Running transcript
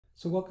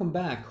So welcome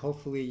back.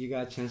 Hopefully you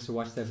got a chance to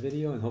watch that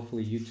video and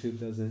hopefully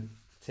YouTube doesn't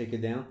take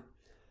it down.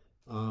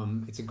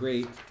 It's a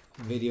great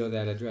video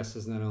that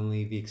addresses not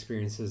only the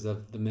experiences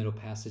of the Middle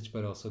Passage,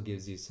 but also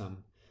gives you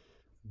some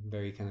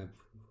very kind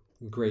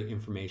of great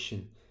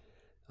information.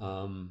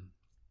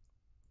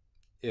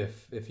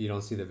 If you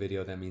don't see the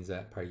video, that means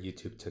that probably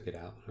YouTube took it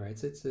out,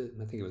 right?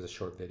 I think it was a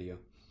short video.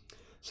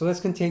 So let's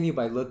continue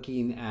by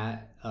looking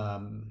at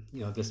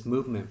this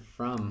movement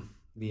from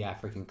the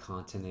African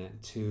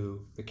continent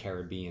to the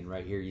Caribbean.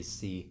 Right here you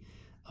see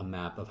a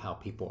map of how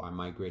people are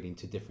migrating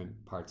to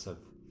different parts of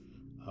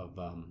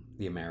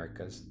the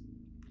Americas.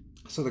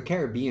 So the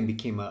Caribbean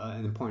became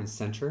an important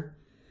center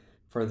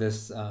for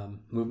this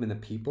movement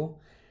of people.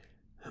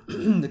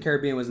 The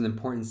Caribbean was an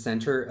important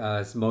center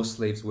as most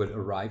slaves would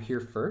arrive here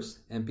first,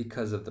 and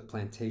because of the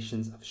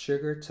plantations of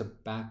sugar,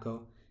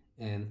 tobacco,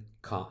 and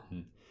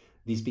cotton.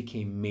 These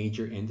became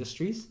major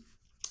industries.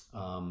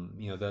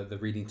 The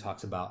reading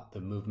talks about the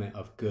movement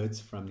of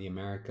goods from the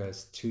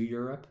Americas to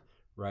Europe,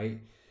 right?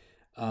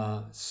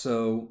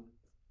 So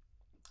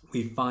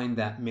we find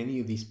that many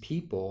of these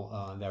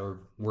people that were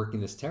working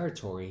this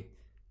territory,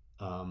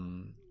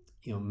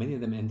 many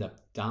of them end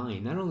up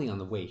dying, not only on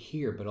the way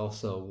here, but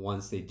also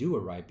once they do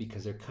arrive,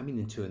 because they're coming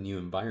into a new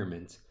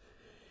environment.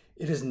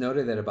 It is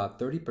noted that about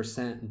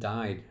 30%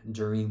 died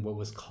during what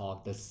was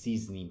called the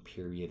seasoning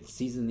period.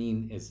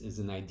 Seasoning is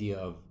an idea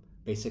of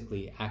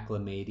basically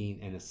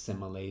acclimating and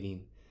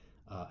assimilating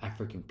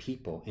African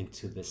people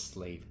into the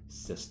slave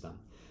system.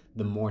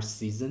 The more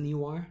seasoned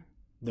you are,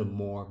 the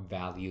more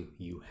value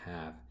you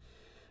have.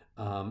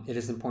 It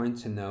is important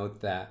to note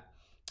that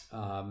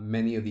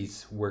many of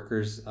these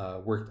workers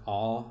worked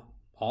all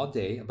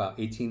day, about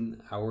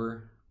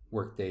 18-hour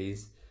work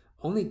days,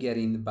 only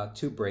getting about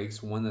 2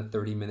 breaks, one a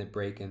 30-minute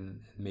break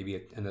and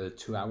maybe another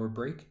 2-hour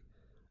break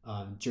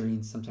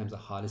during sometimes the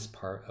hottest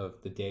part of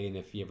the day. And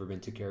if you've ever been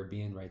to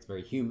Caribbean, right, it's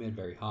very humid,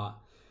 very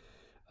hot.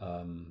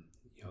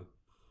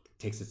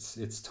 Takes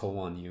its toll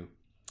on you.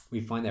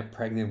 We find that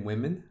pregnant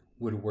women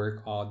would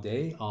work all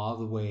day, all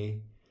the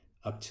way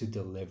up to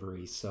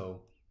delivery.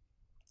 So,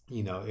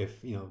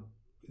 if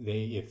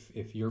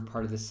you're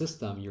part of the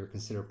system, you're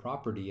considered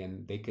property,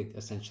 and they could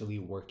essentially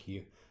work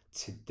you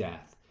to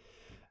death.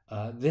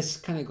 This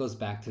kind of goes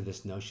back to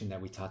this notion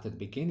that we talked at the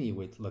beginning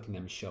with looking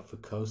at Michel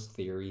Foucault's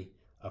theory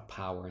of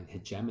power and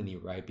hegemony,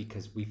 right?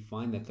 Because we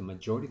find that the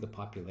majority of the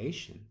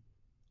population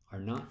are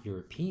not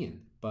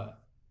European,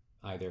 but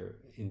either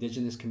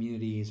indigenous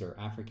communities or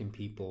African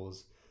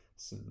peoples,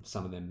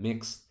 some of them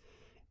mixed.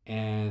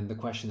 And the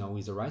question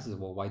always arises,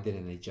 well, why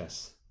didn't they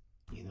just,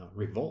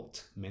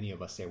 revolt? Many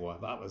of us say, well,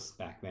 if I was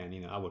back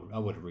then, I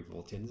would have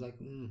revolted. It's like,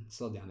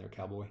 slow down there,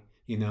 cowboy.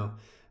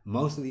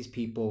 Most of these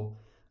people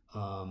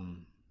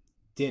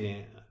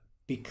didn't,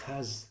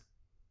 because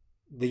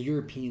the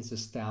Europeans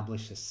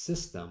established a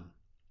system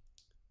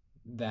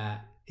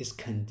that is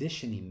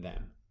conditioning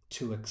them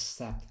to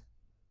accept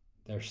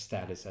their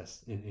status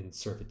as in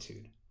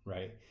servitude,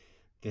 right?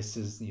 This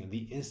is,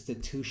 the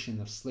institution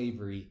of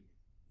slavery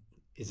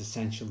is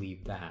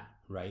essentially that,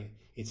 right?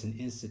 It's an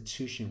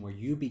institution where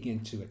you begin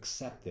to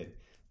accept it.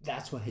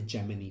 That's what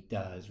hegemony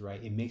does,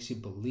 right? It makes you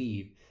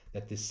believe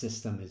that this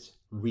system is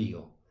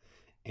real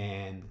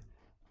and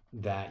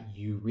that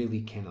you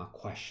really cannot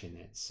question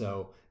it.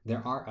 So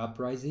there are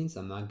uprisings.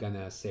 I'm not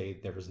gonna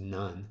say there was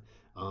none,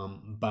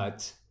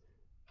 but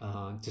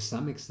to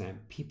some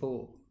extent,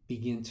 people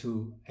begin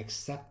to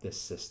accept this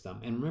system.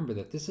 And remember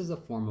that this is a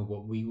form of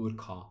what we would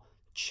call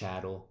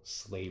chattel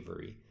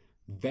slavery.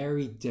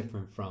 Very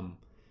different from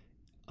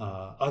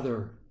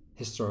other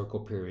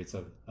historical periods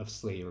of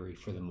slavery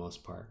for the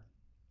most part.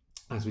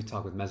 As we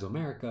talk with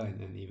Mesoamerica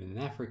and even in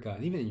Africa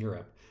and even in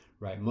Europe,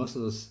 right? Most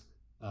of those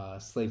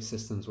slave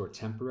systems were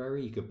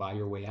temporary. You could buy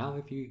your way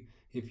out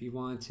if you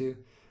wanted to.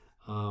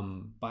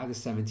 By the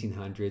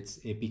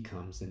 1700s, it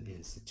becomes an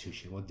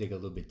institution. We'll dig a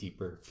little bit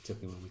deeper,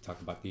 particularly when we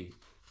talk about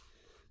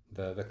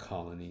the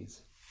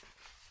colonies.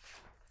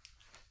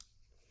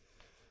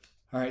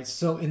 All right,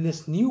 so in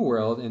this new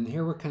world, and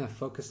here we're kind of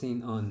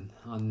focusing on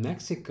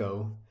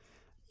Mexico.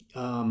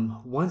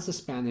 Once the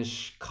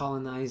Spanish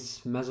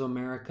colonized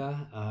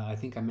Mesoamerica, I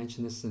think I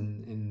mentioned this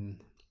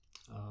in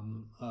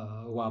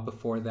a while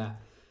before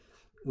that,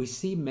 we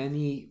see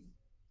many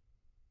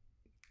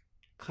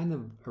kind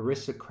of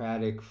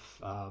aristocratic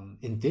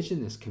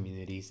indigenous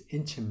communities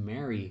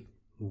intermarry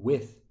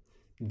with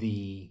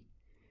the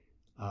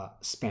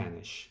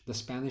Spanish. The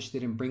Spanish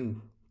didn't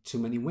bring too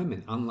many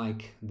women,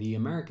 unlike the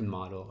American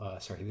model,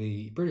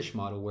 the British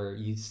model, where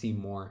you see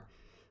more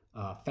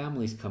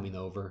families coming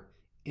over.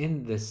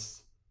 In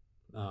this,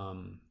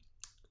 in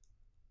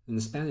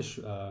the Spanish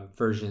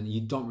version,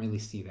 you don't really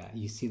see that.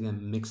 You see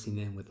them mixing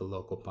in with the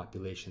local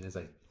population, as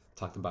I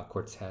talked about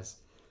Cortez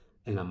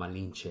and La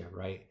Malinche,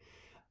 right?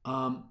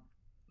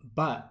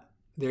 But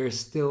there is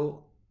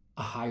still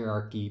a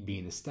hierarchy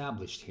being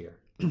established here.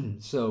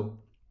 So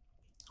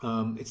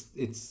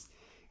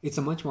it's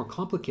a much more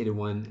complicated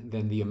one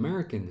than the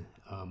American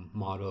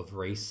model of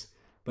race,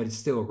 but it's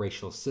still a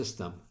racial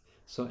system.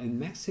 So in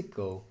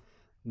Mexico,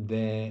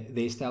 they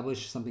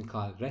established something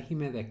called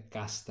régimen de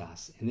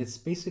castas, and it's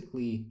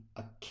basically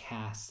a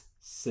caste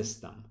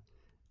system.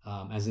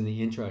 As in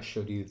the intro, I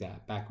showed you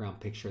that background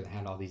picture that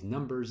had all these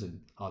numbers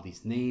and all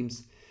these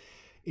names.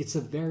 It's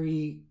a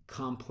very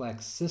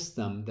complex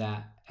system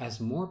that, as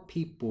more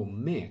people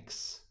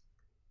mix,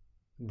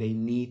 they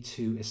need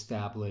to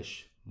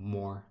establish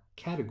more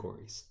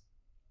categories.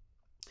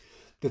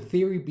 The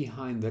theory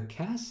behind the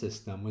caste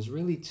system was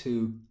really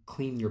to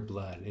clean your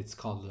blood. It's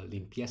called la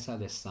limpieza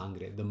de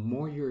sangre. The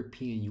more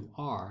European you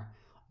are,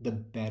 the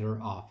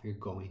better off you're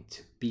going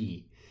to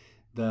be.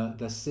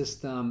 The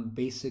system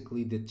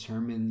basically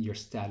determined your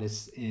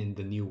status in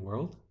the new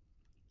world.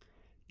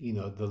 You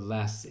know, the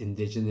less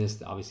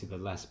indigenous, obviously the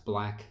less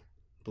black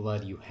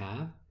blood you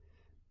have,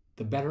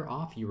 the better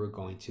off you were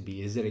going to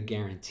be. Is it a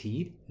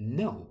guaranteed?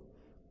 No.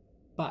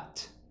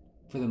 But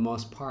for the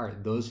most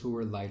part, those who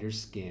were lighter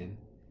skinned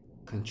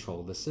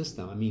control the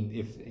system. I mean,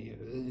 if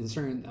in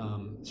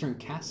certain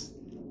castes,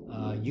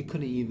 you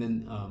couldn't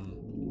even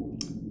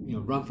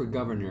run for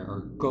governor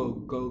or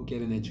go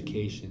get an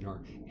education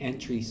or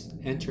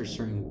enter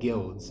certain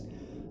guilds.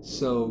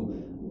 So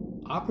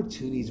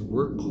opportunities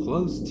were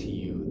closed to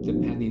you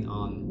depending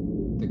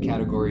on the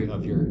category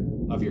of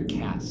your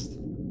caste.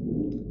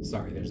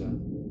 Sorry, there's a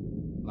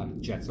lot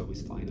of jets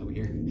always flying over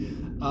here.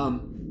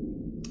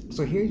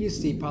 So here you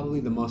see probably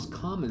the most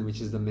common,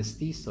 which is the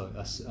mestizo.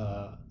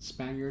 A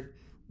Spaniard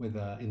with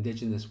an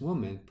indigenous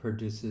woman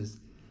produces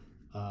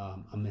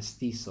a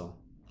mestizo,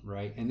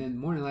 right? And then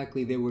more than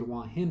likely they would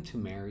want him to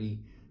marry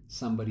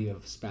somebody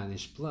of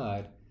Spanish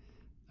blood,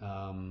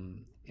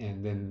 and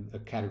then a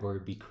category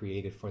would be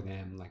created for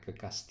them, like a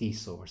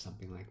castizo or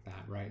something like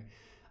that, right?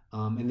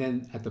 And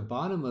then at the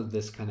bottom of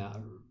this kind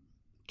of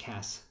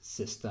caste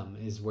system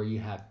is where you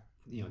have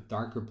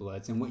darker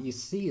bloods, and what you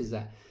see is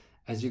that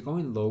as you're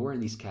going lower in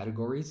these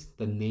categories,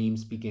 the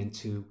names begin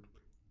to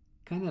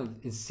kind of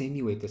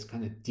insinuate this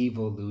kind of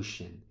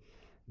devolution.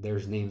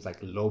 There's names like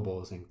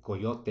lobos and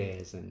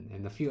coyotes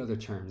and a few other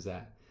terms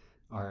that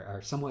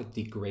are somewhat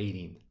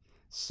degrading.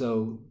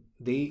 So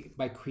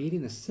by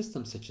creating a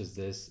system such as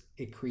this,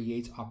 it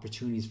creates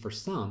opportunities for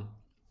some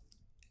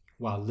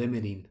while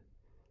limiting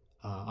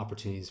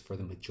opportunities for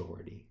the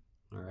majority.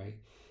 All right.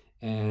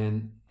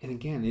 And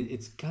again,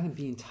 it's kind of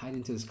being tied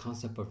into this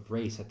concept of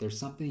race, that there's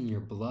something in your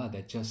blood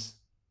that just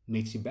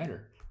makes you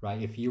better,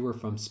 right? If you were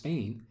from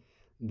Spain,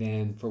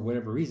 then for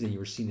whatever reason you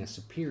were seen as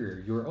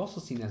superior. You were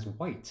also seen as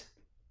white.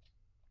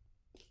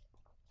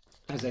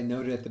 As I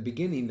noted at the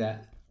beginning,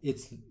 that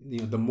it's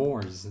the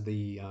Moors,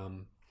 the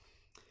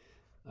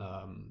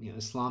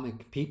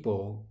Islamic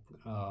people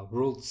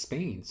ruled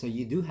Spain, so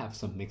you do have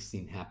some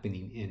mixing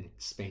happening in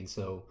Spain.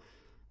 So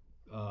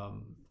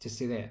to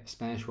say that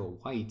Spanish were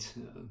white,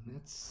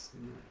 that's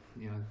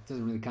it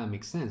doesn't really kind of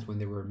make sense when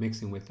they were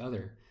mixing with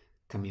other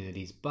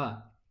communities.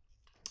 But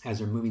as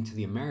they're moving to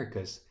the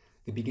Americas,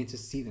 they begin to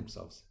see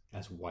themselves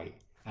as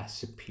white, as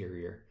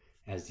superior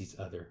as these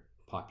other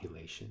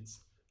populations.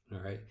 All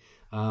right.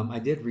 I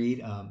did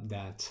read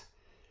that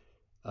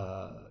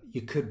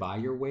you could buy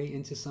your way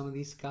into some of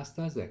these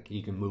castas. Like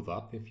you can move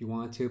up if you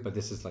want to, but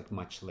this is like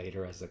much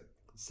later as the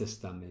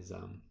system is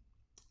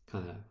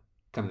kind of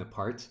coming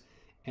apart.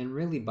 And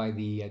really,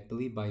 I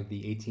believe by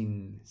the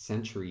 18th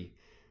century,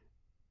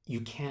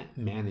 you can't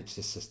manage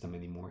the system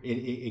anymore.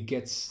 It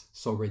gets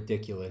so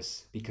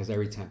ridiculous because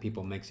every time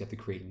people mix, you have to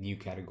create new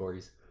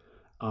categories.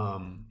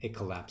 It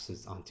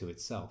collapses onto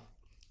itself.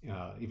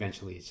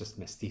 Eventually, it's just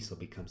mestizo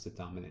becomes the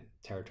dominant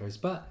territories.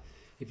 But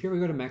if you ever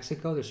go to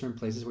Mexico, there's certain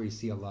places where you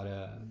see a lot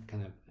of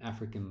kind of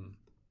African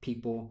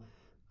people,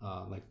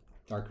 like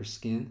darker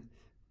skin.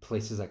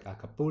 Places like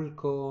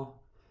Acapulco,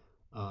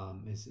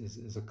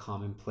 is a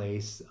common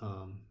place,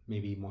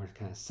 maybe more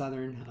kind of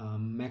southern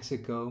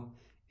Mexico,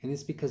 and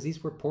it's because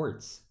these were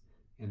ports,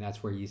 and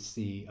that's where you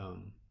see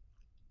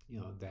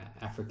the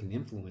African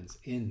influence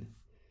in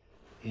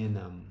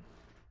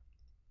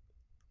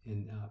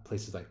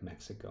places like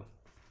Mexico.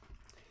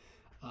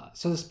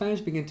 So the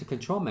Spanish begin to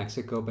control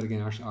Mexico, but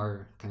again,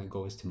 our kind of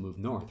goal is to move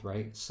north,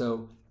 right?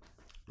 So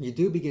you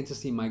do begin to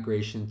see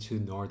migration to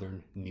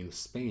northern New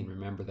Spain.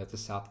 Remember that the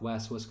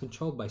Southwest was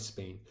controlled by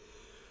Spain.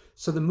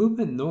 So the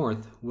movement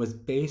north was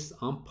based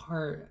on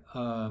part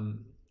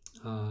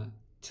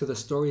to the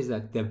stories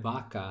that De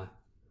Vaca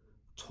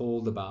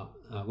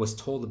was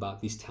told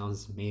about these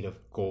towns made of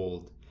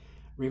gold.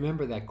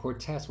 Remember that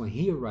Cortés, when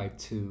he arrived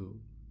to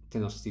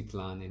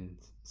Tenochtitlan in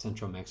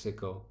central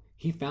Mexico,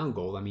 he found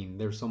gold. I mean,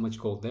 there's so much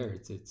gold there.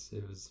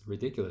 It was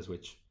ridiculous,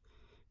 which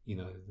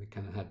they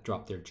kind of had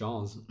dropped their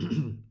jaws.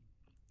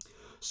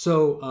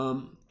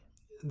 So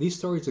these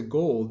stories of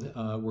gold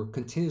were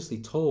continuously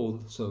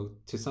told, so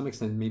to some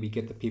extent maybe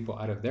get the people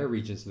out of their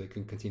region so they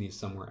can continue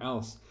somewhere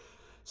else.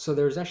 So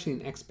there's actually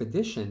an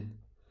expedition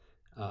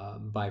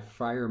by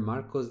Friar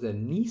Marcos de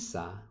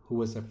Niza, who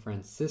was a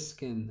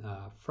Franciscan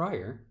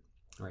friar,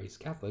 right? He's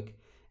Catholic,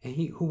 and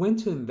who went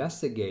to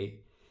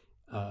investigate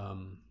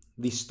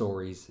these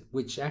stories,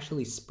 which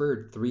actually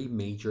spurred 3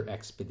 major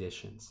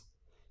expeditions.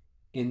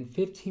 In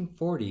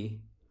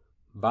 1540,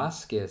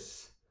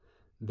 Vasquez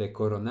the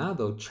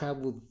Coronado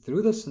traveled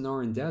through the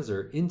Sonoran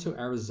Desert into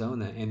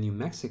Arizona and New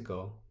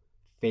Mexico,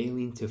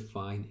 failing to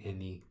find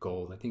any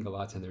gold. I think a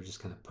lot of times they're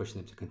just kind of pushing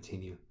them to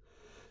continue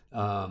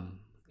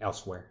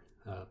elsewhere,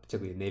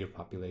 particularly the native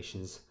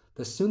populations.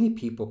 The Sunni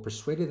people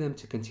persuaded them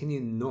to continue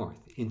north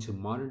into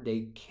modern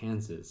day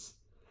Kansas.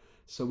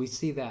 So we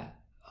see that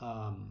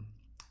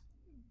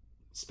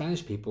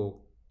Spanish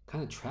people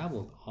kind of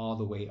traveled all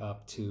the way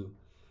up to,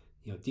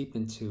 deep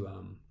into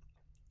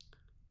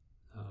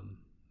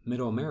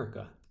Middle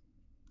America.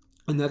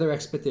 Another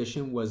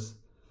expedition was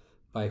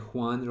by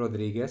Juan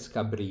Rodriguez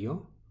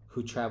Cabrillo,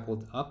 who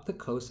traveled up the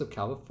coast of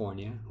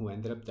California, who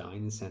ended up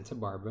dying in Santa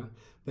Barbara,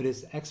 but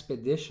his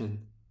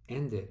expedition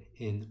ended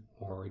in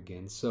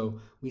Oregon. So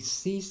we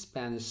see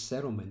Spanish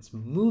settlements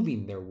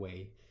moving their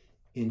way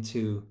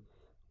into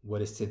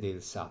what is today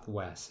the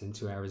Southwest,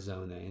 into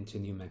Arizona, into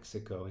New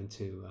Mexico,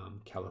 into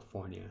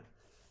California,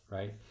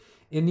 right?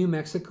 In New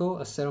Mexico,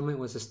 a settlement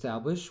was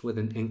established with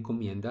an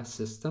encomienda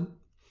system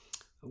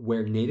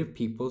where native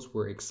peoples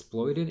were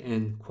exploited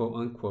and quote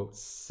unquote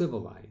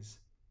civilized.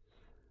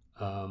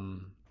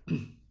 Um,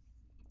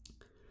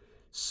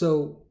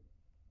 so,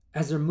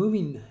 as they're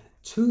moving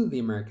to the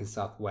American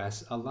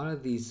Southwest, a lot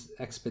of these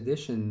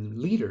expedition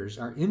leaders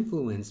are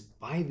influenced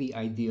by the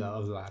idea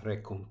of la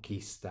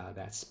Reconquista,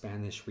 that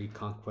Spanish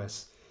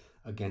reconquest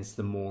against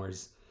the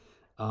Moors.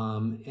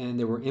 And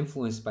they were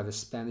influenced by the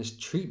Spanish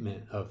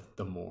treatment of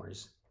the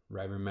Moors,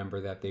 right?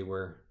 Remember that they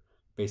were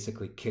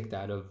basically kicked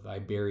out of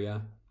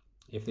Iberia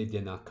if they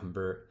did not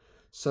convert.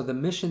 So the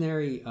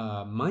missionary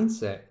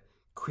mindset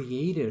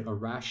created a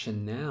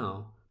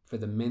rationale for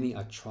the many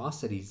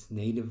atrocities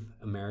Native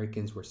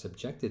Americans were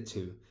subjected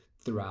to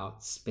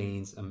throughout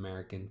Spain's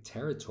American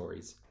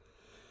territories.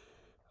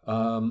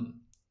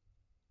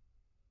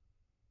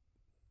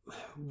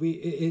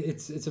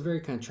 It's a very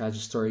kind of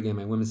tragic story. Again,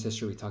 my women's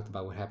history, we talked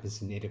about what happens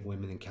to Native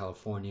women in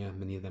California.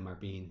 Many of them are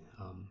being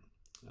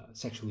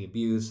sexually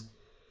abused.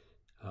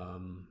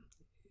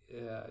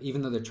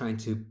 Even though they're trying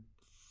to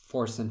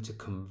force them to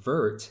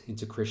convert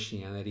into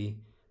Christianity,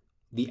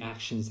 the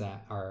actions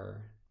that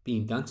are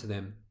being done to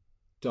them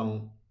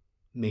don't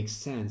make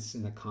sense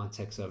in the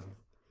context of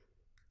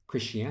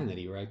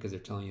Christianity, right? Because they're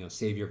telling you,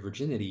 save your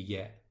virginity,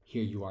 yet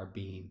here you are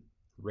being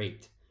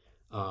raped.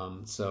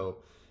 So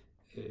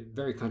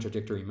very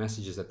contradictory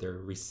messages that they're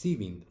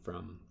receiving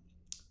from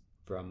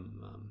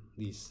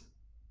these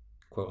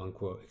quote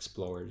unquote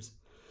explorers.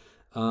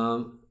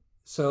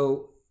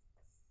 So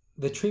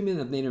the treatment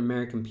of Native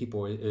American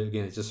people,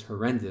 again, is just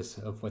horrendous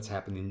of what's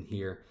happening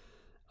here.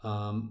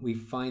 We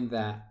find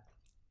that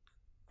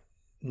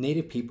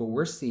Native people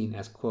were seen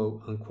as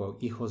quote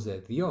unquote hijos de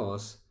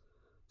Dios,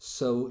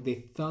 so they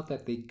thought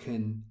that they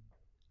can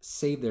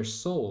save their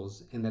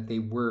souls and that they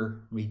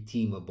were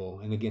redeemable.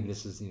 And again,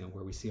 this is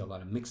where we see a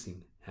lot of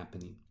mixing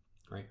happening,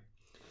 right?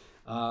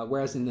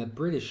 Whereas in the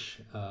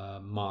British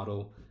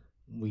model,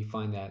 we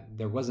find that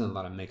there wasn't a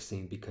lot of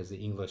mixing because the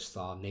English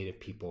saw Native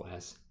people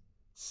as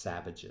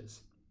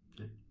savages.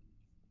 Right?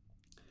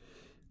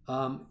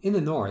 In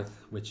the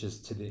North, which is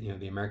to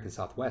the American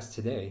Southwest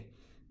today,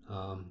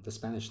 the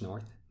Spanish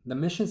North, the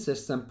mission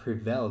system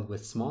prevailed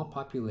with small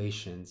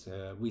populations.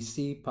 We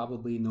see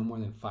probably no more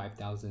than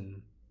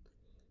 5,000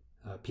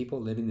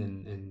 people living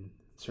in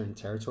certain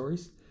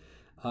territories.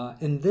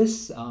 And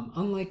this,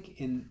 unlike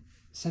in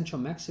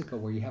Central Mexico,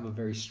 where you have a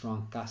very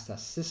strong casta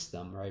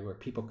system, right, where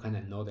people kind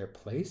of know their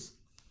place,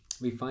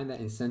 we find that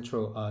in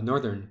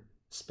northern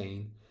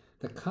Spain,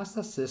 the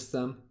casta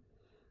system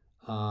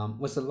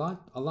was a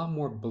lot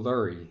more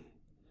blurred,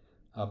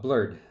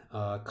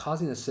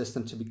 causing the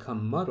system to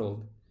become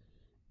muddled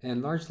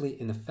and largely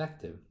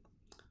ineffective.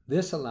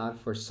 This allowed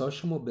for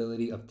social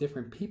mobility of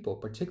different people,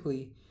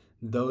 particularly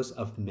those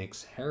of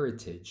mixed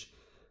heritage.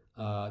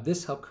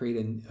 This helped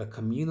create a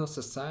communal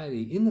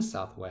society in the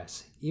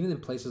Southwest. Even in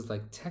places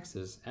like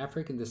Texas,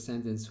 African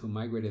descendants who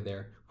migrated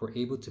there were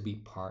able to be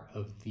part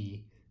of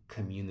the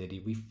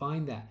community. We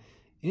find that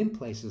in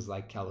places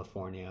like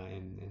California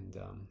and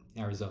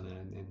Arizona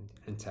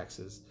and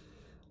Texas,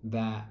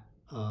 that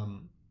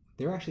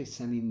they're actually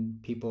sending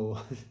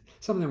people,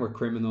 some of them were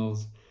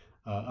criminals,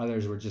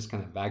 others were just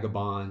kind of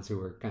vagabonds who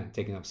were kind of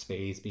taking up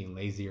space, being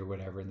lazy or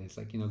whatever. And it's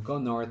like, go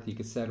north, you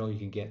can settle, you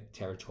can get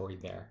territory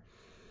there.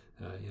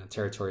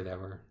 Territory that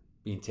were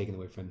being taken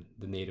away from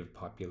the native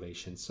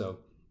population. So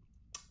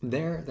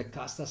there, the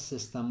casta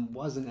system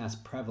wasn't as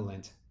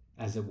prevalent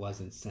as it was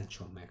in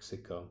central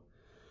Mexico.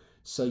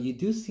 So you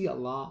do see a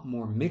lot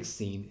more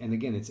mixing. And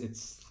again,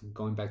 it's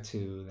going back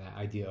to that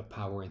idea of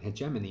power and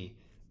hegemony.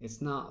 It's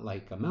not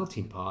like a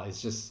melting pot.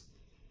 It's just,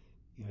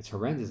 it's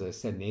horrendous. As I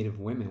said, Native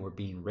women were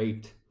being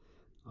raped.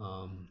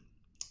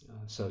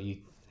 So you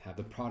have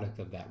the product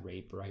of that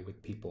rape, right,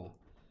 with people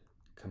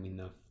coming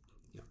of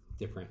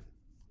different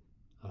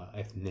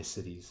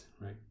ethnicities,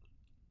 right?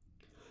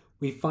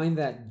 We find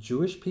that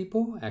Jewish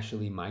people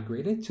actually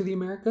migrated to the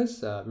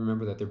Americas.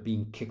 Remember that they're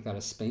being kicked out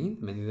of Spain.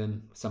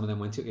 Some of them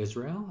went to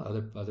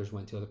Israel. Others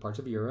went to other parts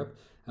of Europe.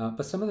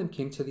 But some of them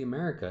came to the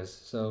Americas.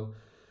 So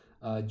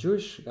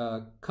Jewish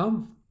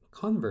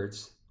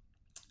converts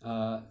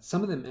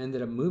some of them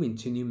ended up moving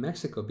to New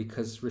Mexico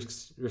because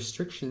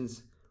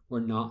restrictions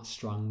were not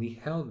strongly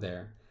held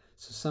there.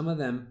 So some of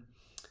them,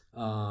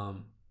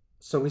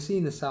 so we see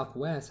in the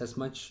Southwest as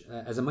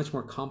a much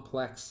more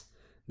complex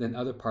than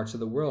other parts of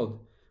the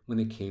world when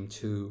it came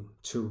to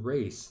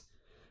race.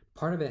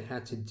 Part of it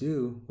had to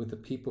do with the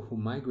people who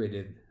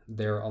migrated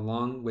there,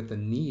 along with the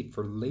need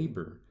for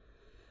labor.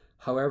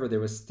 However, there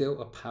was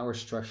still a power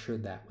structure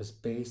that was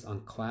based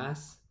on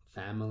class,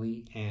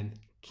 family, and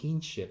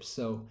kinship.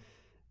 So,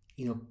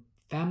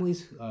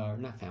 families,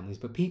 not families,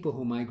 but people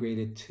who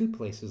migrated to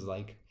places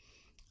like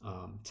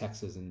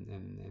Texas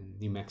and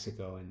New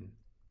Mexico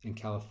and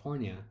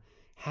California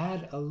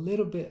had a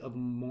little bit of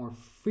more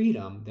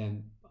freedom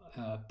than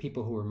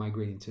people who were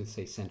migrating to,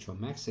 say, central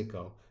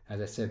Mexico.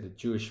 As I said, the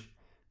Jewish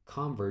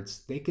converts,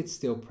 they could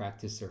still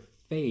practice their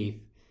faith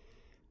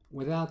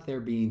without there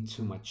being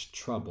too much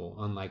trouble,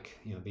 unlike,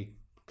 they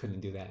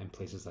couldn't do that in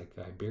places like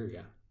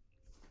Iberia,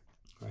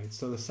 right?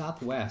 So the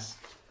Southwest,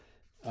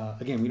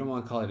 again, we don't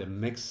want to call it a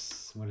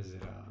mix, what is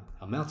it,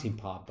 a melting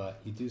pot, but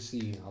you do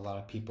see a lot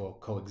of people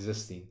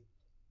coexisting.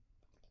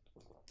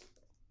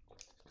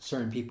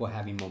 Certain people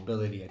having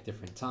mobility at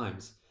different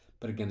times,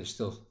 but again, there's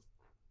still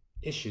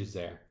issues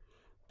there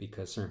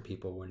because certain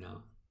people were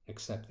not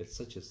accepted,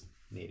 such as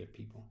Native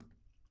people.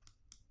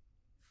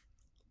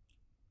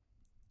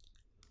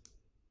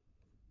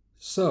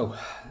 So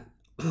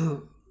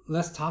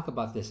let's talk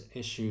about this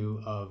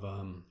issue of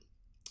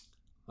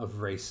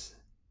race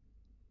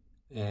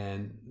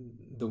and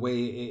the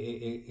way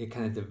it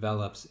kind of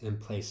develops in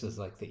places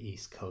like the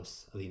East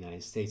Coast of the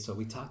United States. So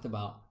we talked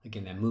about,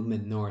 again, that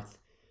movement north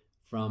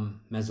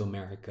from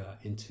Mesoamerica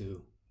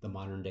into the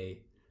modern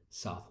day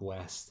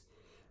Southwest.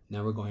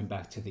 Now we're going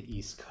back to the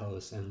East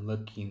Coast and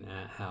looking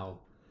at how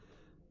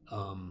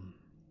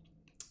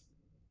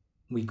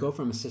we go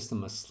from a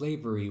system of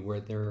slavery where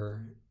there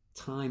are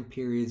time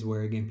periods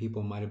where, again,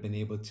 people might have been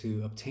able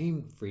to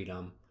obtain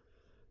freedom,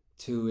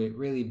 to it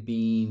really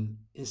being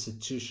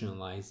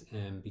institutionalized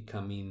and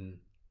becoming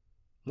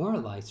more or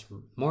less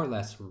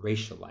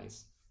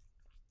racialized.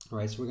 All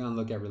right, so we're going to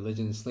look at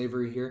religion and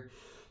slavery here.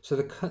 So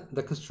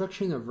the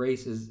construction of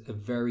race is a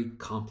very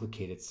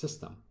complicated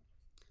system,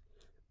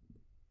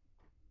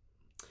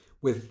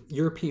 with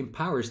European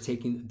powers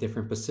taking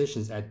different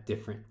positions at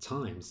different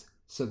times.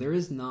 So there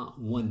is not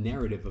one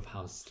narrative of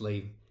how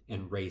slave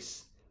and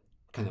race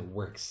kind of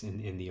works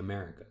in the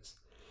Americas.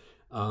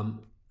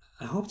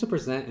 I hope to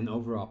present an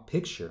overall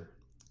picture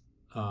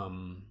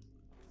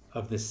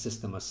of this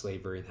system of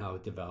slavery and how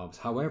it develops.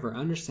 However,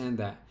 understand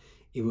that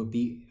it will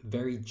be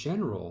very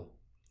general,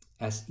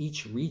 as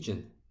each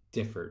region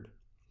differed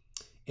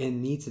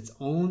and needs its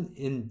own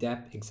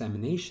in-depth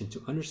examination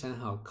to understand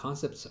how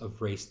concepts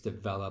of race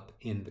develop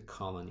in the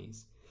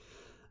colonies.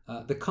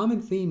 The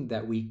common theme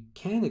that we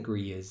can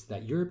agree is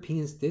that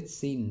Europeans did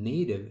see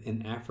Native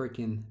and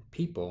African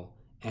people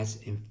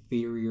as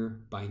inferior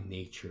by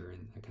nature,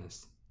 and I kind of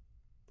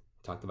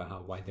talked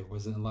about why there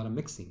wasn't a lot of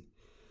mixing,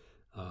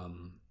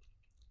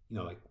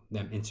 like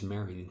them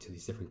intermarrying into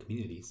these different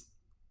communities.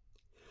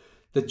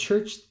 The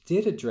church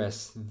did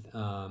address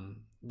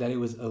that it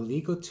was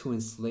illegal to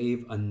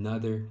enslave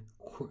another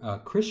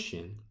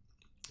Christian.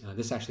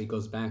 This actually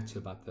goes back to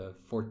about the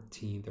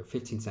 14th or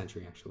 15th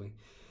century, actually.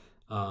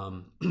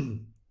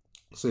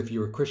 So if you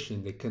were a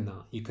Christian, you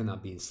could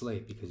not be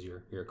enslaved because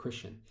you're a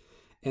Christian.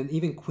 And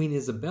even Queen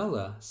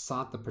Isabella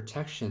sought the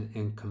protection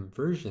and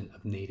conversion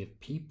of Native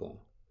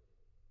people.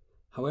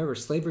 However,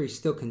 slavery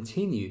still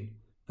continued,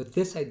 but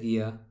this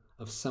idea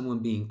of someone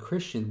being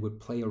Christian would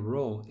play a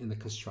role in the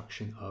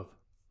construction of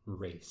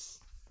race.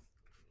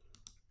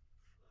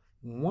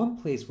 One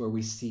place where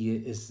we see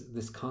it is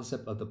this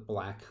concept of the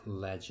Black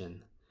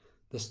Legend.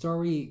 The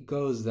story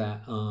goes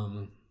that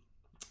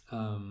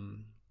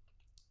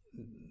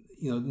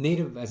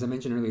Native, as I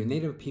mentioned earlier,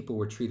 Native people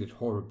were treated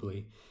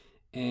horribly,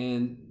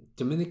 and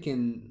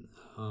Dominican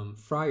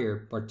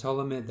friar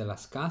Bartolome de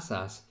las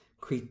Casas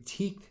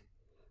critiqued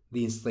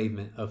the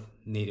enslavement of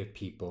Native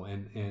people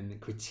and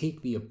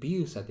critiqued the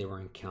abuse that they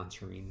were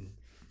encountering.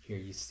 Here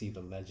you see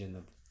the legend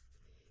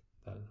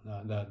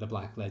of the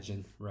Black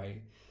Legend,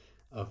 right,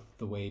 of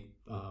the way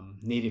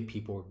Native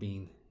people were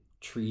being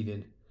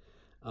treated.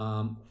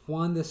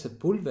 Juan de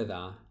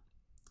Sepulveda,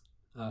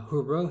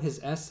 who wrote his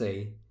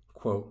essay,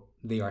 quote,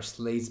 "They are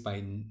slaves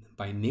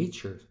by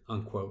nature,"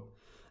 unquote,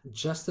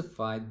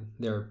 justified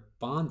their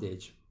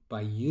bondage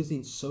by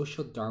using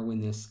social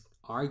Darwinist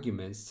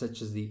arguments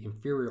such as the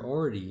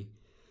inferiority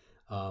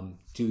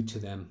due to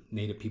them,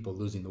 Native people,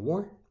 losing the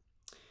war,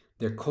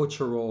 their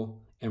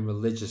cultural and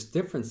religious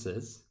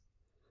differences.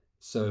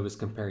 So it was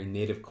comparing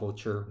Native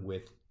culture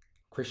with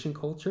Christian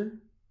culture.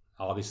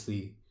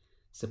 Obviously,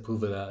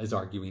 Sepulveda is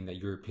arguing that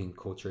European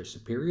culture is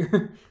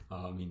superior.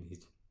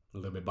 He's a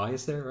little bit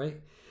biased there,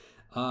 right?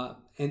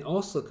 And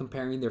also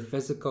comparing their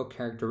physical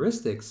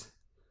characteristics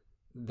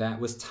that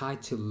was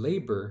tied to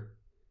labor,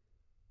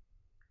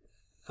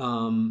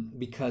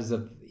 because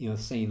of,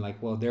 saying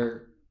like, well,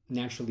 they're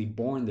naturally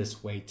born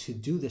this way to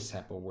do this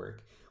type of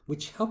work,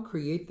 which helped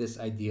create this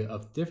idea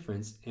of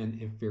difference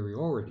and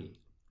inferiority.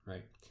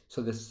 right?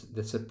 So this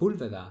the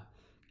Sepulveda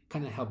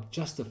kind of helped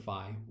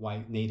justify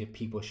why Native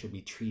people should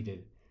be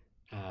treated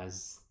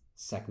as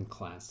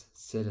second-class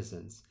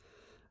citizens.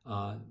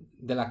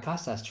 De la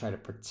Casas try to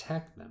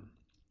protect them.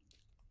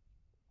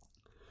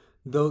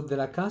 Though De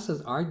la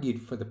Casas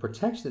argued for the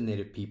protection of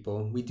Native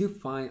people, we do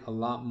find a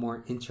lot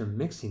more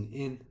intermixing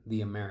in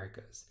the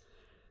Americas.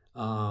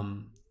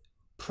 Um,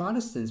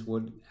 Protestants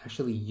would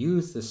actually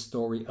use the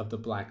story of the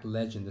Black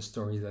Legend, the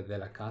story that De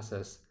la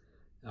Casas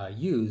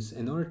use,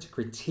 in order to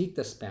critique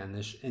the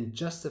Spanish and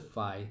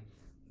justify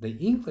the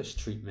English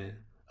treatment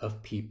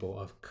of people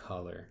of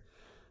color.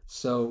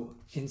 So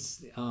in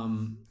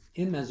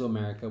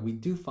Mesoamerica, we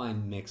do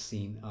find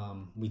mixing.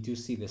 We do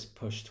see this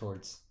push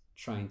towards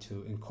trying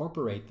to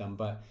incorporate them,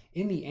 but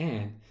in the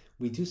end,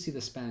 we do see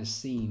the Spanish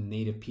seeing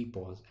Native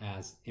peoples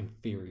as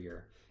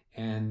inferior,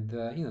 and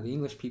the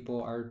English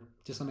people are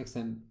to some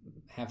extent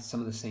have some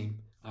of the same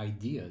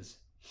ideas.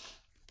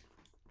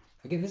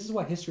 Again, this is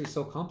why history is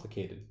so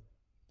complicated,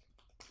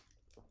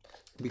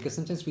 because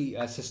sometimes we,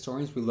 as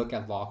historians, we look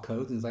at law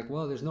codes and it's like,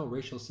 well, there's no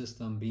racial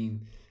system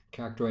being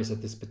characterized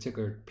at this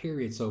particular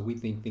period, so we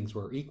think things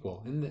were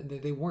equal, and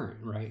they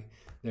weren't, right?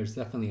 There's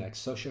definitely like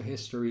social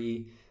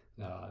history.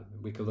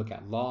 We could look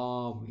at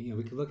law.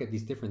 We could look at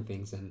these different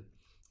things, and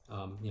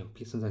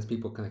sometimes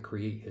people kind of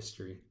create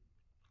history.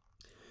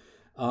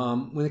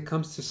 When it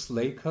comes to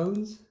slave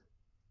codes,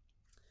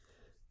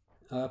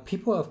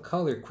 people of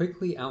color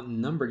quickly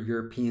outnumbered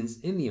Europeans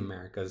in the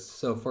Americas.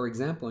 So, for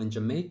example, in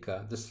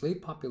Jamaica, the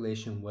slave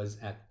population was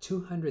at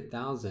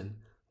 200,000,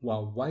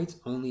 while whites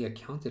only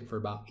accounted for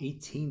about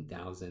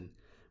 18,000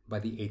 by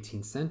the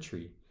 18th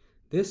century.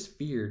 This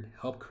fear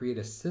helped create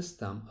a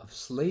system of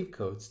slave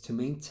codes to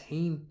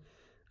maintain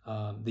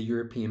the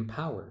European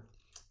power.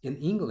 In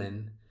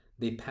England,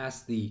 they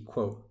passed the,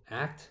 quote,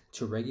 Act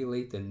to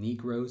regulate the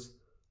Negroes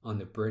on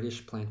the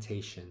British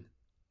plantation,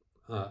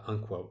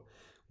 unquote,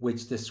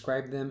 which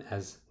described them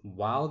as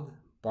wild,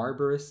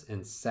 barbarous,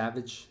 and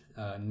savage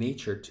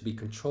nature to be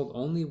controlled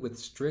only with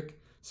strict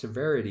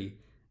severity,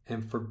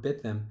 and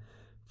forbid them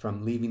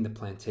from leaving the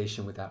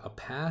plantation without a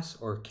pass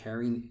or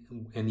carrying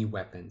any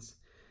weapons.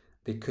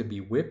 They could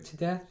be whipped to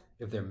death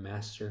if their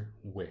master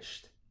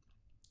wished.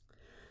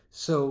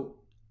 So,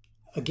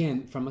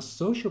 again, from a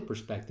social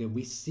perspective,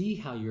 we see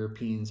how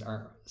Europeans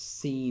are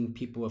seeing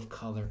people of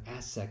color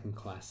as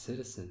second-class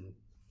citizens.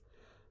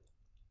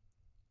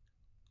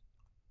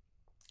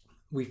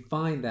 We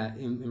find that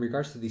in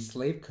regards to these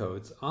slave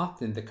codes,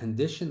 often the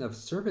condition of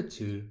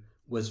servitude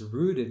was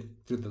rooted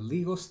through the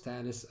legal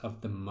status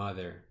of the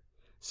mother,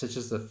 such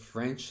as the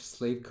French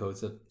slave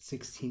codes of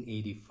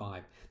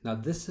 1685. Now,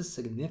 this is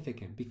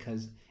significant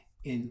because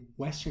in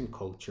Western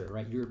culture,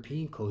 right,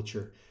 European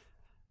culture,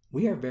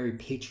 we are a very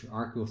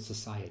patriarchal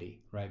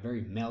society, right?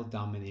 Very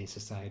male-dominated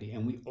society,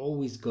 and we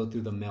always go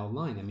through the male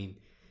line. I mean,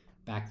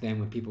 back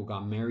then when people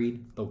got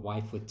married, the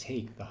wife would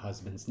take the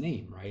husband's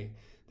name, right?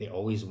 They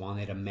always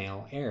wanted a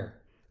male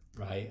heir,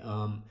 right?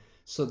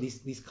 So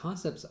these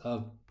concepts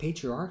of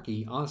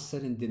patriarchy all of a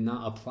sudden did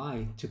not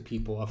apply to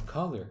people of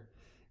color.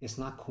 It's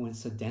not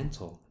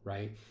coincidental,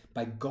 right?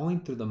 By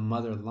going through the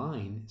mother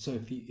line, so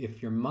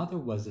if your mother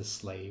was a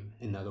slave,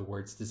 in other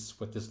words, this is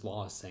what this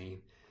law is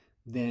saying,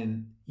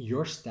 then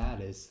your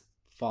status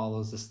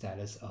follows the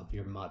status of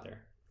your mother.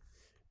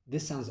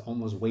 This sounds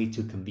almost way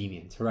too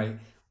convenient, right?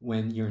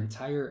 When your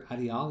entire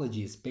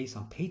ideology is based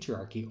on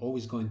patriarchy,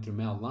 always going through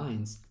male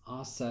lines,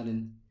 all of a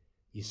sudden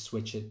you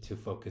switch it to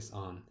focus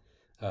on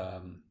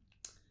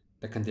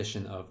the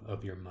condition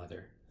of your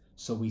mother.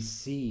 So we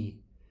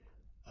see,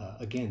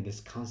 again, this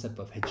concept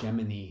of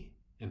hegemony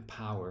and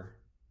power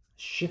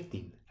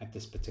shifting at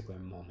this particular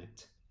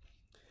moment.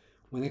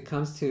 When it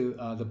comes to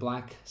the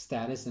black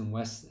status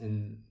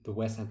in the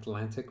West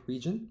Atlantic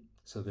region,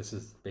 so this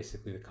is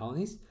basically the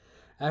colonies,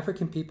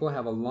 African people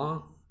have a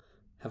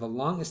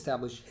long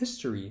established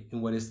history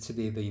in what is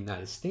today the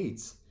United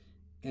States.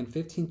 In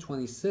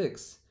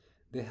 1526,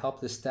 they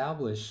helped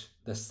establish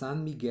the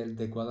San Miguel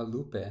de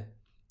Guadalupe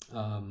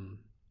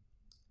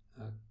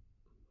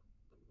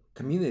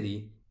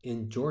community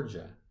in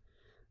Georgia.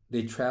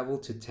 They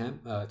traveled to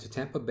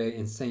Tampa Bay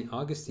and St.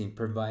 Augustine,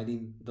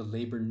 providing the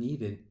labor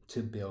needed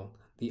to build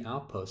the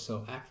outpost.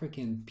 So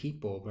African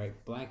people, right,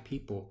 black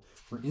people,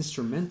 were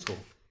instrumental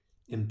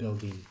in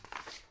building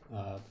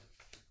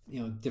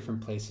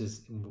different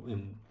places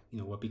in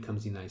what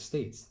becomes the United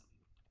States.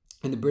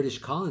 In the British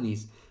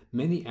colonies,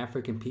 many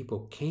African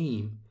people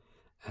came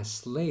as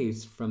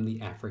slaves from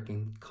the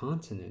African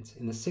continent.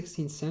 In the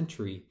 16th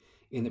century,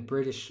 in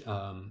British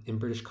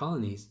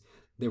colonies,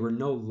 there were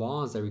no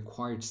laws that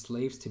required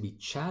slaves to be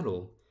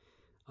chattel,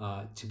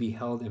 to be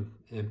held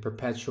in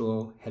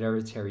perpetual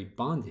hereditary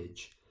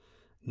bondage.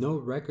 No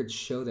records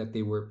show that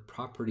they were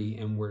property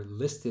and were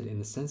listed in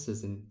the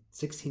census in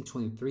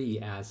 1623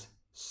 as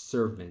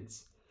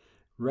servants.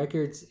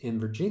 Records in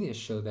Virginia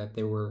show that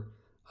there were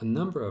a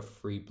number of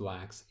free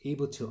blacks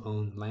able to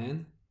own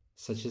land,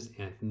 such as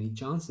Anthony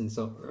Johnson.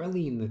 So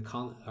early in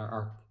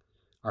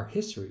our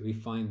history, we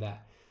find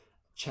that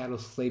chattel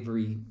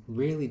slavery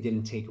really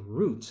didn't take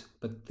root,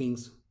 but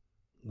things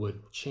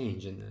would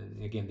change.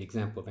 And again, the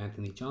example of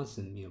Anthony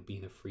Johnson,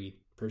 being a free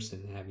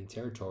person and having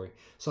territory.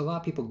 So a lot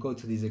of people go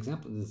to these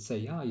examples and say,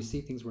 "Yeah, you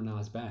see, things were not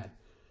as bad,"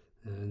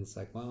 and it's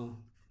like, well,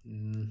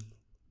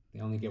 they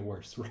only get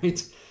worse,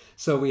 right?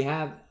 So we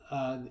have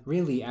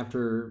really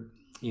after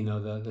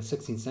the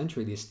 16th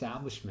century, the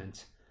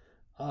establishment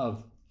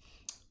of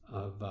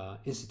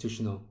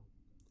institutional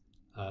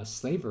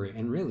slavery,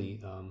 and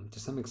really to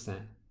some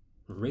extent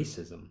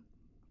racism.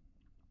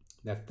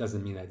 That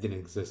doesn't mean that didn't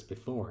exist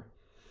before.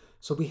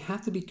 So we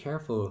have to be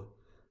careful,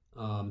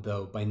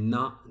 though, by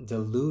not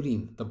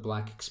diluting the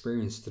Black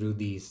experience through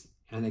these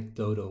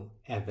anecdotal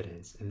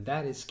evidence, and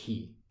that is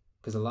key,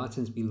 because a lot of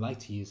times we like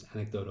to use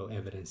anecdotal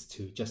evidence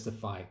to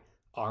justify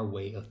our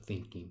way of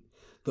thinking.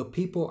 Though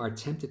people are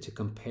tempted to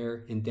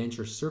compare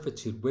indentured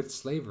servitude with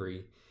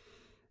slavery,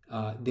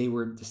 they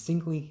were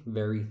distinctly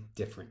very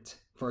different.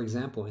 For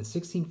example, in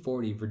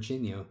 1640,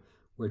 Virginia,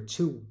 where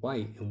 2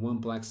 white and 1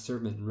 black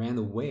servant ran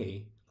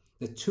away,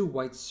 the 2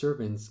 white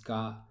servants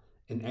got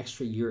an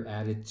extra year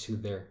added to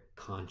their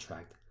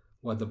contract,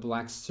 while the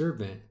black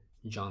servant,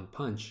 John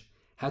Punch,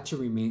 had to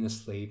remain a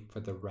slave for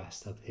the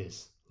rest of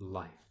his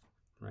life.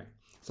 Right.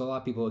 So a lot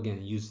of people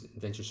again use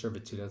indentured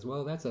servitude as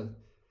well. That's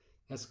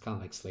kind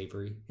of like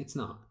slavery. It's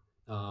not.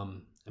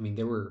 I mean,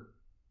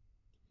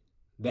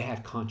 they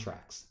had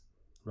contracts,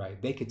 right?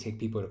 They could take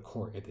people to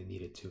court if they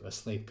needed to. A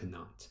slave could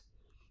not.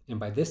 And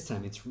by this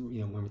time, it's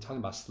when we're talking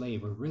about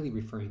slave, we're really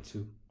referring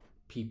to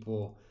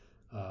people,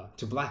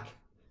 to black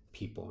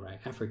people, right?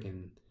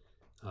 African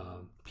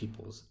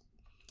peoples.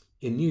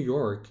 In New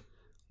York,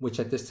 which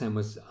at this time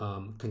was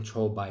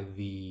controlled by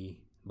the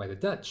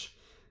Dutch,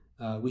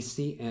 we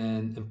see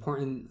an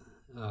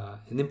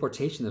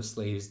importation of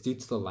slaves due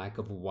to the lack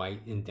of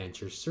white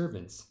indentured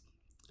servants.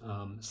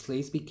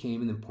 Slaves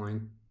became an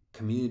important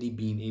community,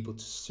 being able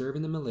to serve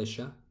in the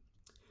militia,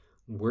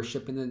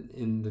 worship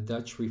in the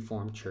Dutch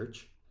Reformed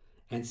Church,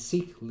 and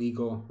seek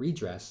legal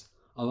redress,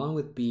 along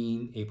with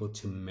being able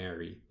to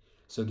marry.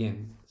 So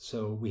again,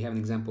 we have an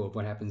example of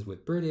what happens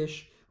with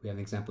British. We have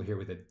an example here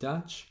with the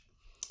Dutch.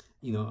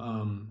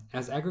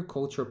 As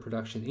agricultural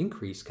production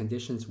increased,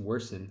 conditions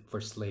worsened for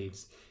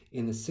slaves.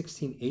 In the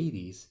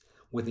 1680s,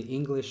 with the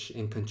English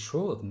in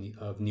control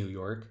of New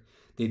York,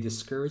 they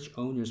discouraged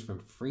owners from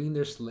freeing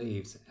their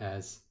slaves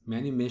as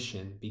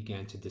manumission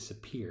began to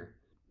disappear.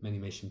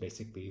 Manumission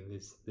basically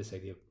is this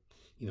idea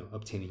of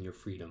obtaining your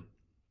freedom.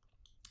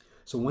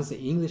 So once the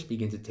English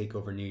begin to take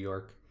over New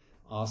York,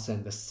 all of a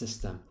sudden the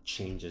system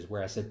changes.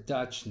 Whereas the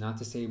Dutch, not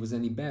to say it was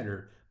any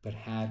better, but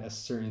had a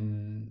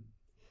certain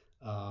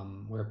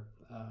where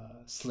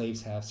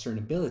slaves have certain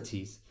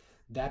abilities,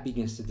 that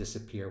begins to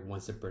disappear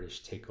once the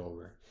British take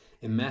over.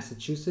 In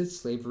Massachusetts,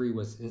 slavery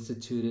was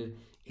instituted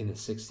in the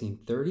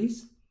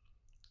 1630s.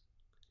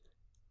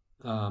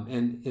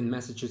 And in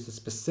Massachusetts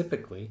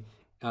specifically,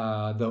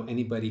 though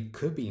anybody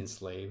could be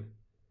enslaved,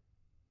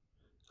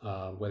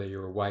 whether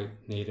you're white,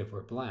 native,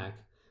 or black,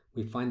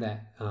 we find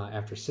that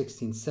after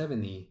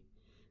 1670,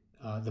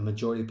 the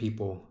majority of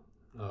people,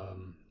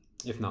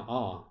 if not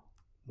all,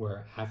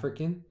 were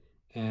African,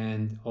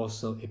 and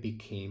also it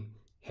became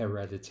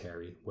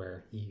hereditary,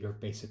 where you're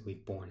basically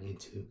born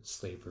into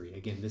slavery.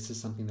 Again, this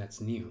is something that's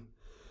new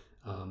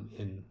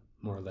in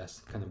more or less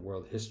kind of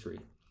world history.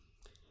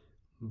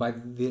 By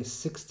the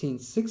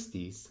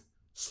 1660s,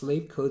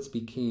 slave codes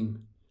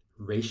became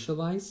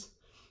racialized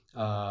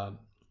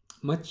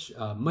much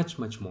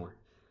more,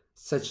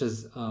 such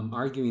as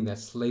arguing that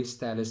slave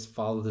status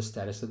followed the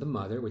status of the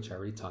mother, which I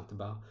already talked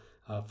about.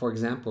 For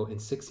example, in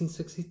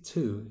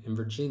 1662 in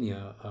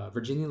Virginia,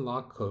 Virginian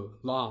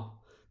law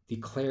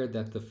declared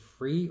that the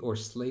free or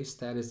slave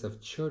status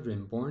of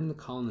children born in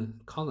the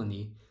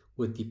colony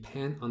would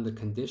depend on the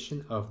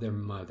condition of their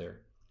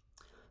mother.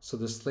 So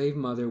the slave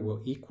mother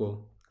will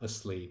equal a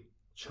slave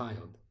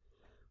child.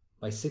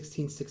 By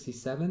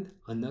 1667,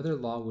 another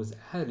law was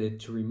added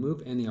to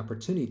remove any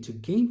opportunity to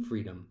gain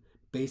freedom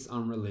based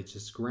on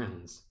religious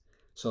grounds.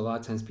 So a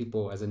lot of times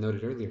people, as I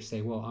noted earlier,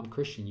 say, well, I'm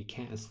Christian, you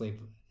can't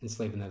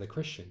enslave another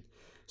Christian.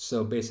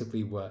 So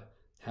basically what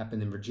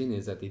happened in Virginia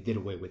is that they did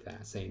away with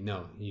that, saying,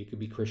 no, you could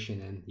be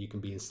Christian and you can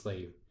be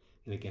enslaved.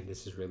 And again,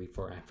 this is really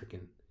for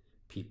African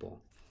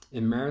people.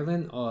 In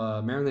Maryland,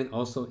 Maryland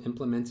also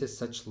implemented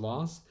such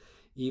laws,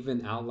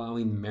 even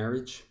outlawing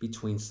marriage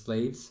between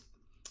slaves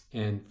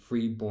and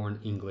free-born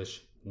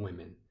English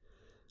women.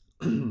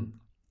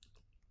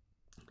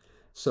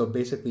 So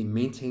basically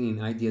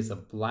maintaining ideas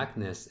of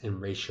blackness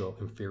and racial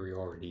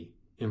inferiority.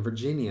 In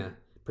Virginia,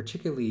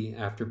 particularly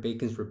after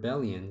Bacon's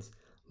rebellions,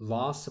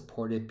 laws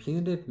supported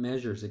punitive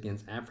measures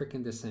against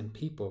African descent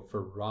people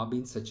for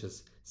robbing, such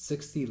as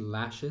 60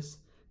 lashes,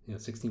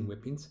 16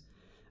 whippings,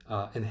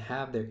 and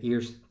have their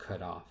ears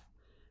cut off.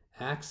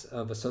 Acts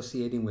of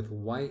associating with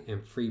white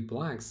and free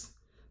blacks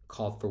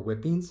called for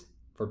whippings,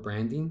 for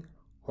branding,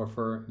 or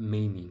for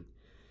maiming.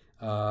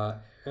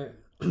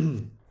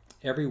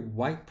 Every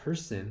white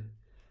person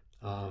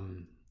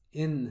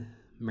in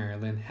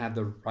Maryland had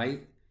the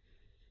right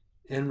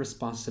and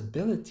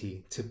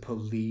responsibility to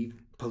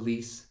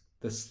police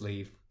the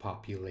slave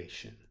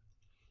population.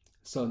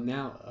 So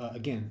now,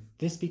 again,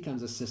 this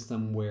becomes a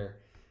system where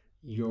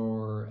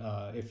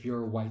if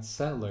you're a white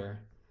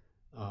settler,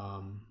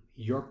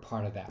 you're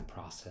part of that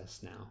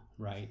process now,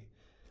 right?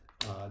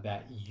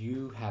 That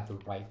you have the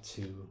right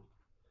to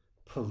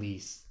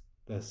police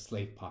the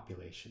slave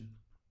population,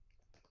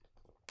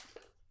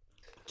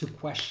 to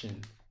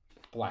question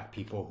black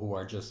people who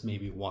are just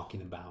maybe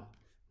walking about,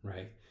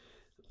 right?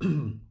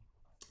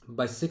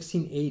 By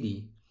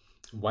 1680,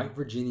 white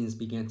Virginians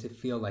began to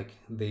feel like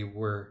they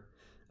were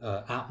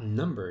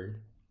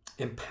outnumbered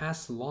and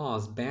passed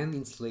laws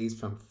banning slaves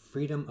from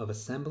freedom of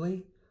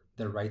assembly,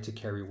 the right to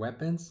carry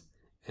weapons,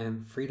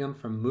 and freedom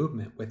from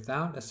movement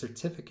without a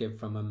certificate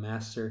from a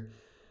master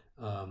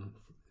um,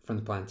 from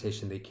the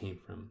plantation they came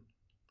from.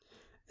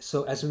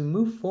 So, as we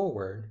move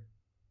forward,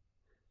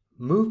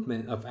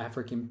 movement of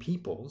African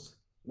peoples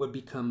would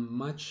become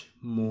much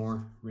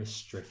more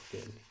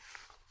restricted.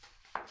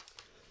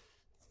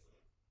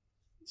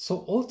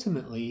 So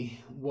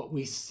ultimately, what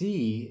we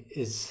see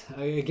is,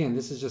 again,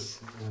 this is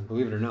just,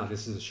 believe it or not,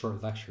 this is a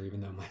short lecture,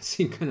 even though it might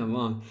seem kind of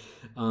long,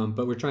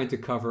 but we're trying to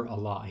cover a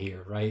lot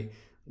here, right?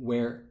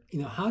 Where,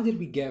 how did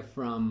we get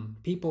from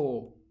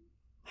people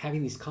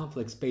having these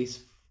conflicts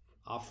based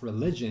off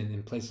religion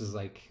in places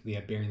like the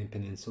Iberian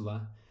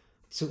Peninsula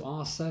to all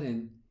of a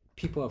sudden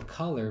people of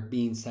color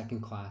being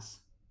second class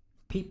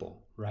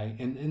people, right?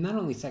 And not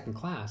only second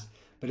class,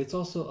 but it's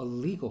also a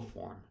legal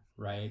form,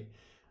 right?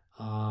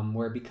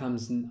 Where it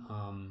becomes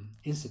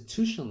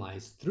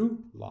institutionalized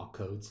through law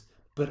codes,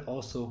 but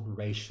also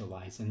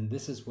racialized. And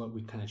this is what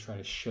we kind of try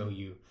to show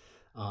you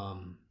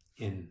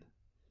in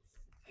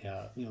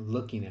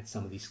looking at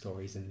some of these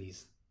stories and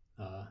these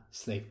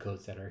slave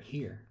codes that are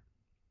here.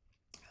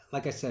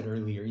 Like I said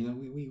earlier,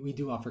 we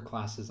do offer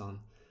classes on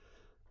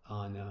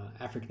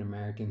African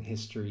American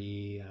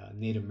history,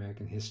 Native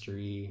American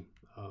history,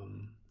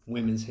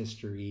 women's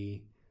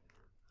history.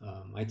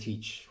 I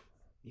teach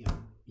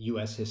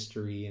U.S.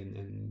 history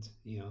and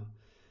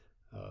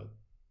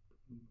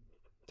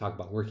talk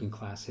about working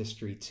class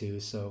history too.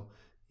 So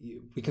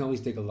we can always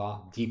dig a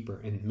lot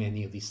deeper in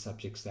many of these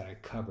subjects that I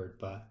covered.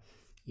 But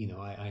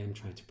I am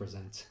trying to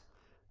present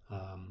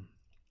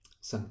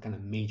some kind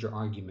of major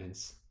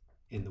arguments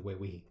in the way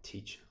we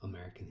teach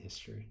American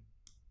history.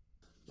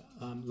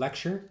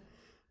 Lecture.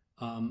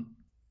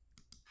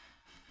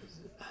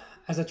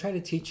 As I try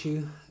to teach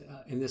you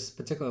in this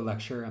particular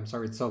lecture, I'm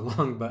sorry it's so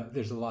long, but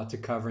there's a lot to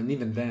cover. And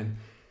even then,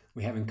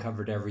 we haven't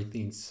covered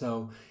everything.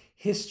 So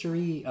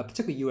history,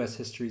 particularly U.S.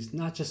 history, is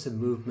not just a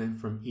movement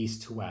from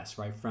east to west,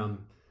 right?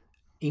 From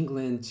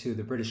England to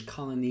the British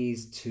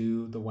colonies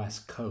to the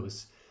West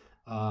Coast.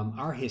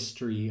 Our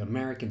history,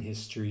 American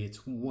history,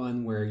 it's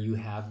one where you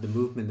have the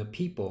movement of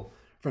people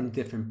from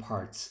different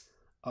parts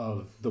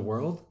of the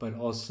world, but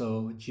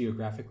also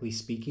geographically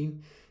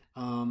speaking.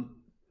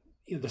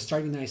 The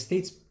start of the United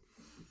States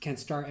can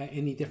start at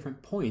any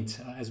different point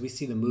as we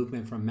see the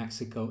movement from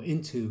Mexico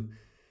into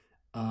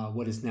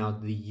what is now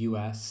the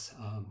U.S.,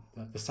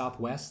 the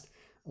Southwest,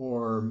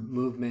 or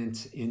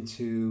movement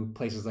into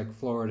places like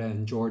Florida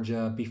and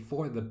Georgia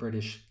before the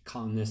British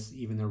colonists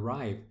even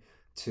arrived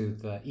to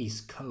the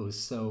East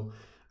Coast. So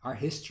our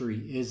history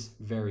is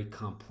very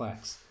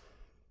complex.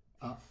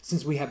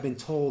 Since we have been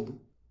told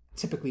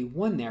typically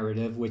one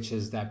narrative, which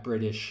is that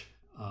British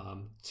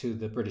to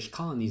the British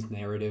colonies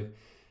narrative,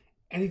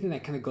 anything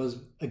that kind of goes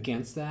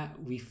against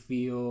that, we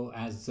feel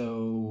as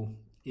though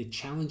it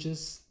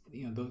challenges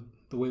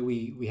the way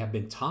we have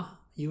been taught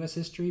U.S.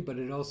 history, but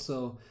it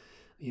also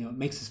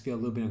makes us feel a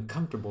little bit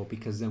uncomfortable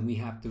because then we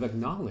have to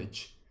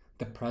acknowledge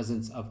the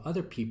presence of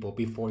other people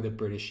before the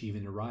British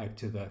even arrived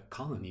to the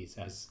colonies.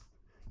 As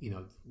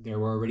there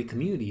were already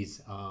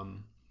communities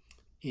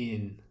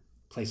in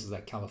places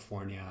like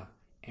California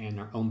and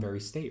our own very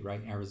state,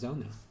 right,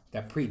 Arizona,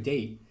 that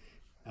predate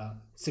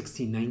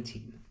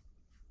 1619.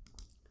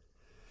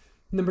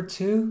 Number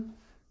two,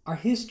 our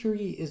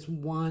history is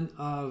one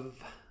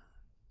of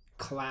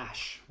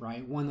clash,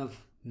 right? One of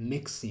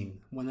mixing,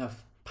 one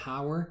of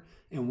power,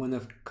 and one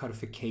of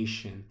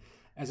codification.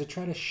 As I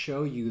try to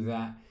show you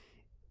that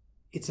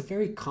it's a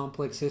very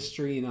complex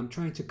history and I'm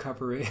trying to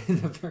cover it in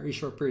a very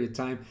short period of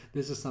time.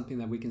 This is something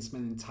that we can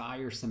spend an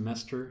entire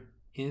semester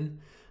in,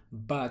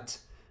 but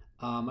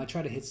I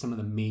try to hit some of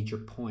the major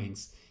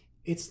points.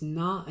 It's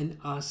not an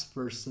us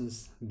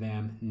versus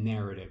them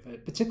narrative,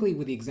 particularly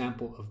with the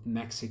example of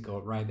Mexico,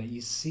 right? That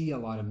you see a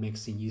lot of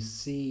mixing. You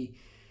see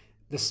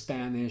the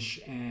Spanish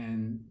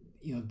and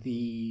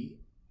the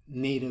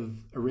native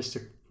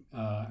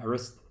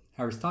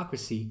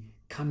aristocracy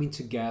coming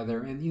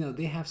together, and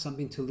they have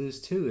something to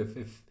lose too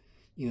if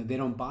they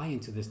don't buy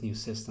into this new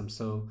system.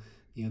 So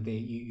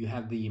you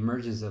have the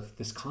emergence of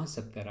this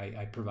concept that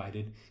I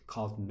provided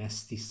called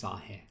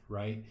mestizaje,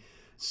 right?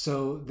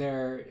 So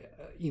there,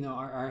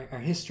 our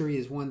history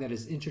is one that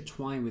is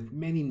intertwined with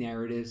many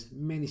narratives,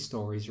 many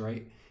stories,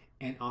 right?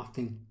 And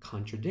often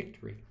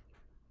contradictory.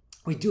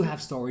 We do have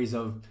stories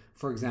of,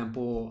 for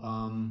example,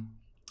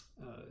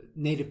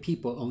 native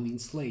people owning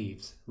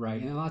slaves,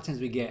 right? And a lot of times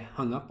we get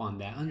hung up on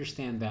that.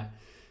 Understand that,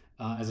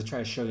 as I try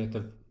to show you at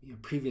the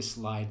previous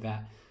slide,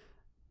 that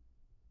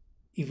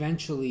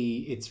eventually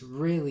it's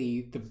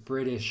really the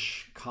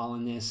British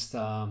colonists,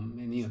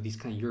 and these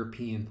kind of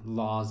European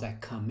laws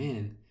that come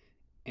in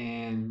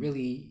and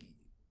really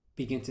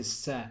begin to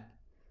set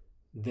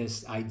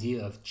this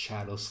idea of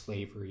chattel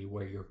slavery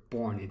where you're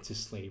born into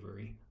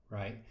slavery,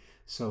 right?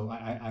 So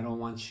I don't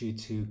want you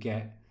to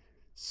get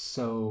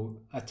so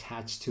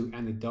attached to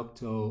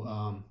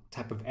anecdotal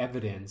type of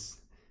evidence,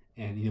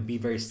 and be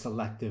very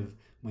selective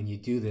when you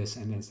do this,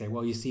 and then say,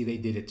 well, you see, they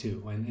did it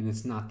too. And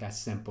it's not that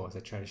simple, as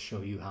I try to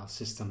show you how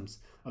systems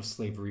of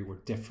slavery were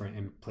different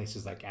in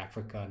places like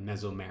Africa and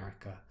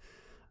Mesoamerica.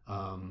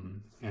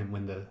 And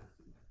when the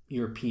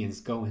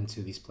Europeans go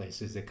into these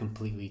places, it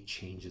completely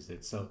changes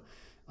it. So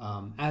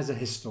as a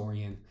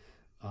historian,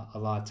 a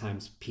lot of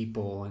times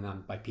people,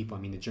 and by people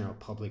I mean the general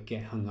public,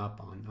 get hung up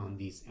on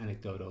these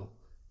anecdotal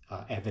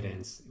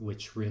evidence,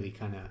 which really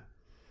kind of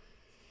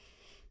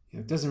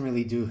doesn't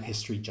really do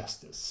history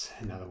justice,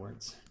 in other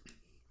words.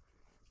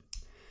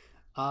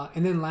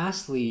 And then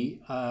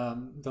lastly,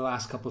 the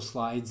last couple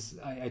slides,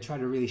 I try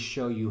to really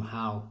show you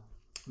how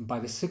by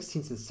the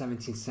 16th and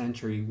 17th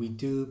century, we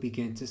do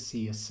begin to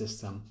see a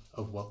system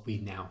of what we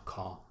now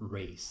call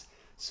race.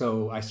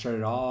 So I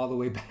started all the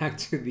way back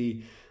to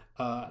the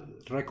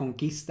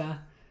Reconquista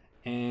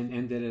and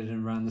ended it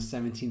around the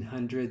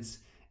 1700s.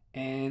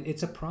 And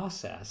it's a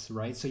process,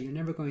 right? So you're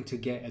never going to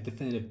get a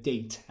definitive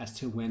date as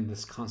to when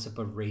this concept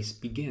of race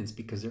begins,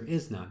 because there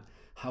is none.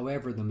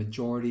 However, the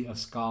majority of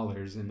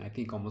scholars, and I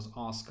think almost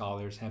all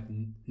scholars, have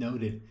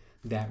noted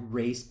that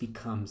race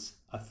becomes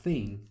a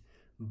thing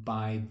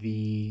by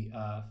the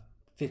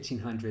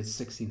 1500s,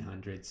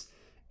 1600s,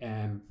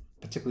 and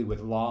particularly with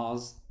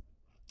laws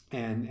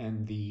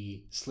and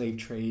the slave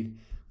trade,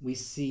 we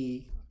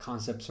see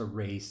concepts of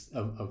race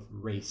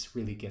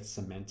really get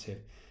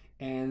cemented.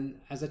 And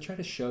as I try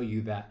to show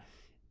you that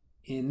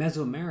in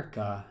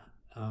Mesoamerica,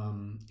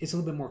 it's a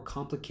little bit more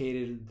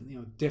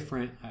complicated,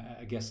 different,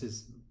 I guess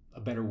is a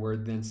better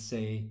word than,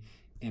 say,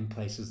 in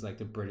places like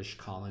the British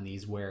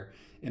colonies, where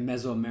in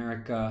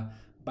Mesoamerica,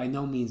 by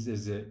no means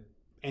is it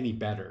any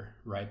better,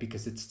 right?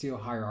 Because it's still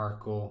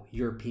hierarchical.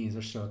 Europeans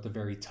are still at the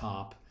very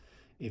top.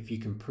 If you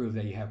can prove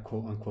that you have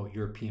quote unquote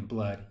European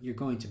blood, you're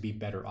going to be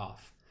better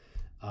off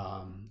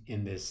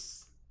in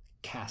this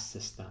caste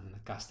system, the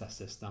casta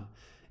system.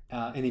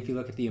 And if you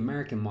look at the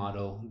American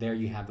model, there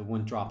you have the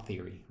one drop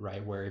theory,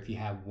 right? Where if you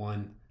have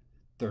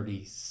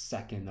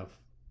 1/32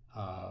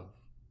 of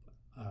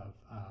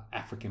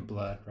African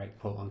blood, right,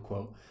 quote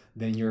unquote,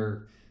 then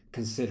you're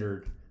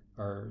considered,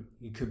 or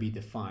you could be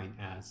defined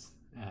as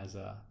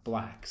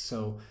black.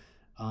 So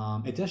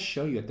it does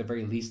show you at the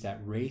very least that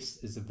race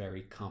is a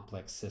very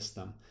complex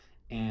system.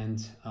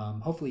 And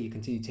hopefully you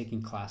continue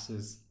taking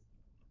classes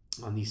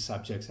on these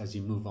subjects as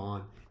you move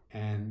on.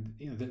 And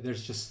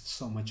there's just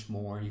so much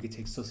more. You could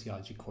take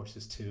sociology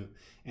courses too,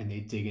 and they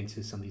dig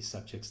into some of these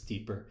subjects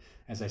deeper.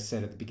 As I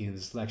said at the beginning of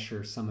this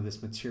lecture, some of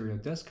this material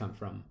does come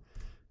from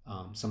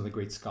some of the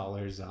great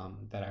scholars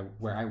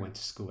where I went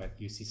to school at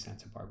UC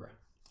Santa Barbara.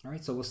 All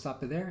right, so we'll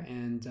stop it there,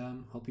 and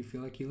hope you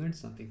feel like you learned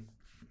something.